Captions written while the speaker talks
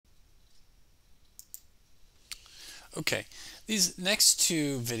Okay, these next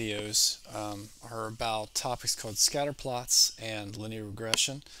two videos are about topics called scatterplots and linear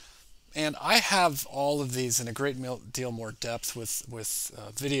regression. And I have all of these in a great deal more depth with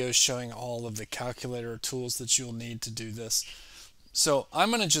videos showing all of the calculator tools that you'll need to do this. So I'm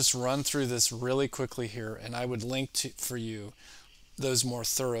going to just run through this really quickly here, and I would link for you those more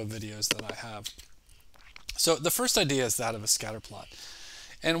thorough videos that I have. So the first idea is that of a scatterplot.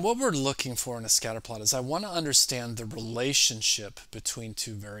 And what we're looking for in a scatterplot is I want to understand the relationship between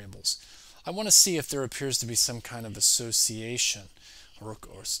two variables. I want to see if there appears to be some kind of association,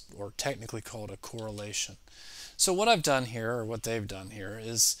 or technically called a correlation. So what I've done here, or what they've done here,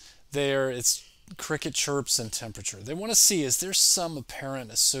 is it's cricket chirps and temperature. They want to see, is there some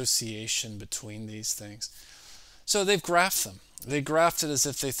apparent association between these things? So they've graphed them. They graphed it as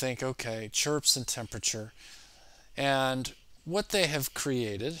if they think, okay, chirps and temperature. And what they have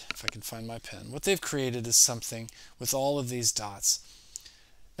created, if I can find my pen, what they've created is something with all of these dots.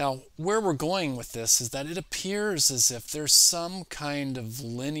 Now, where we're going with this is that it appears as if there's some kind of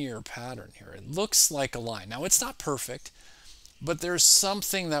linear pattern here. It looks like a line. Now, it's not perfect, but there's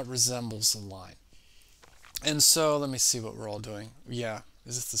something that resembles a line. And so, let me see what we're all doing. Yeah,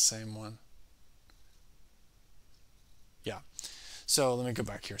 is it the same one? Yeah. So let me go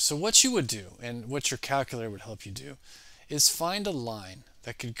back here. So what you would do, and what your calculator would help you do, is find a line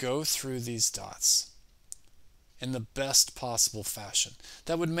that could go through these dots in the best possible fashion.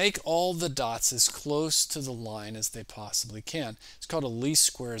 That would make all the dots as close to the line as they possibly can. It's called a least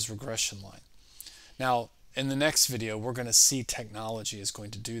squares regression line. Now, in the next video, we're going to see technology is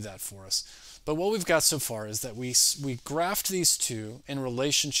going to do that for us. But what we've got so far is that we graphed these two in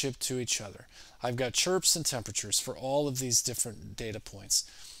relationship to each other. I've got chirps and temperatures for all of these different data points.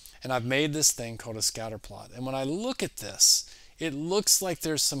 And I've made this thing called a scatter plot. And when I look at this, it looks like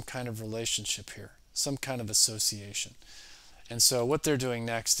there's some kind of relationship here, some kind of association. And so what they're doing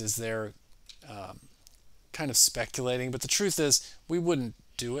next is they're kind of speculating. But the truth is, we wouldn't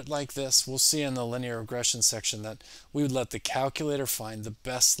do it like this. We'll see in the linear regression section that we would let the calculator find the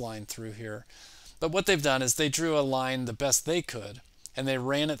best line through here. But what they've done is they drew a line the best they could, and they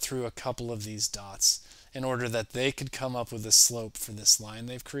ran it through a couple of these dots in order that they could come up with a slope for this line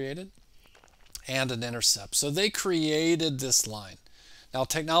they've created and an intercept. So they created this line. Now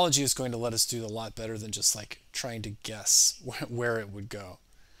technology is going to let us do a lot better than just like trying to guess where it would go.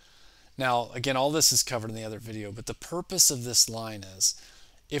 Now again, all this is covered in the other video, but the purpose of this line is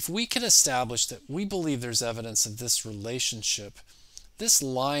if we can establish that we believe there's evidence of this relationship, this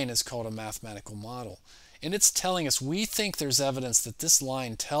line is called a mathematical model. And it's telling us, we think there's evidence that this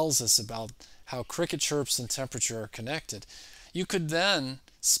line tells us about how cricket chirps and temperature are connected. You could then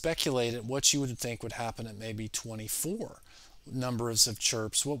speculate at what you would think would happen at maybe 24 numbers of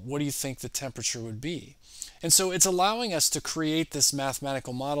chirps. What do you think the temperature would be? And so it's allowing us to create this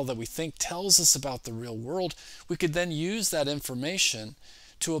mathematical model that we think tells us about the real world. We could then use that information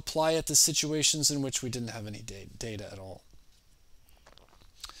to apply it to situations in which we didn't have any data at all.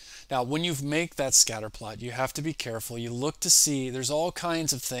 Now, when you make that scatter plot, you have to be careful. You look to see, there's all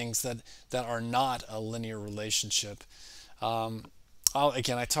kinds of things that are not a linear relationship.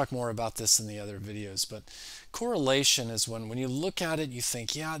 Again, I talk more about this in the other videos, but correlation is when you look at it, you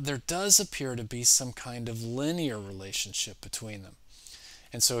think, yeah, there does appear to be some kind of linear relationship between them.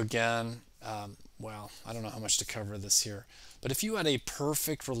 And so again, well, I don't know how much to cover this here, but if you had a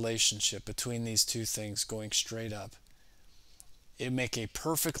perfect relationship between these two things going straight up, it make a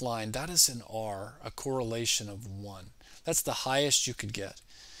perfect line. That is an R, a correlation of 1. That's the highest you could get.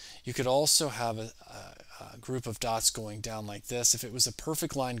 You could also have a group of dots going down like this. If it was a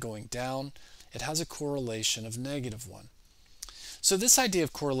perfect line going down, it has a correlation of -1. So this idea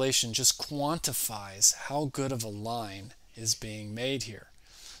of correlation just quantifies how good of a line is being made here.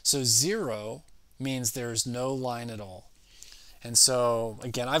 So 0 means there's no line at all. And so,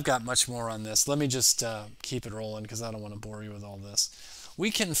 again, I've got much more on this. Let me just keep it rolling because I don't want to bore you with all this.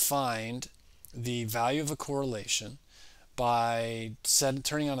 We can find the value of a correlation by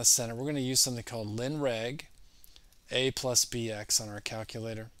turning on a center. We're going to use something called linreg a plus bx on our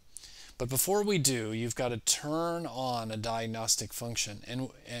calculator. But before we do, you've got to turn on a diagnostic function.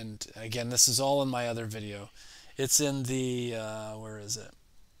 And again, this is all in my other video. It's in the, where is it?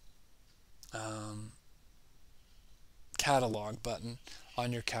 Catalog button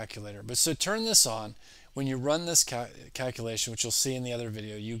on your calculator. But so turn this on. When you run this calculation, which you'll see in the other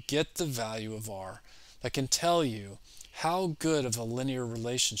video, you get the value of R that can tell you how good of a linear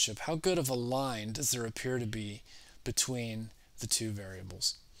relationship, how good of a line does there appear to be between the two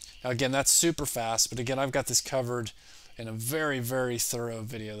variables. Now again, that's super fast, but again, I've got this covered in a very, very thorough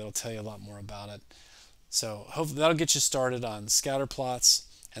video that'll tell you a lot more about it. So hopefully that'll get you started on scatter plots,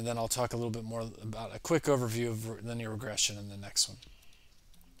 and then I'll talk a little bit more about a quick overview of linear regression in the next one.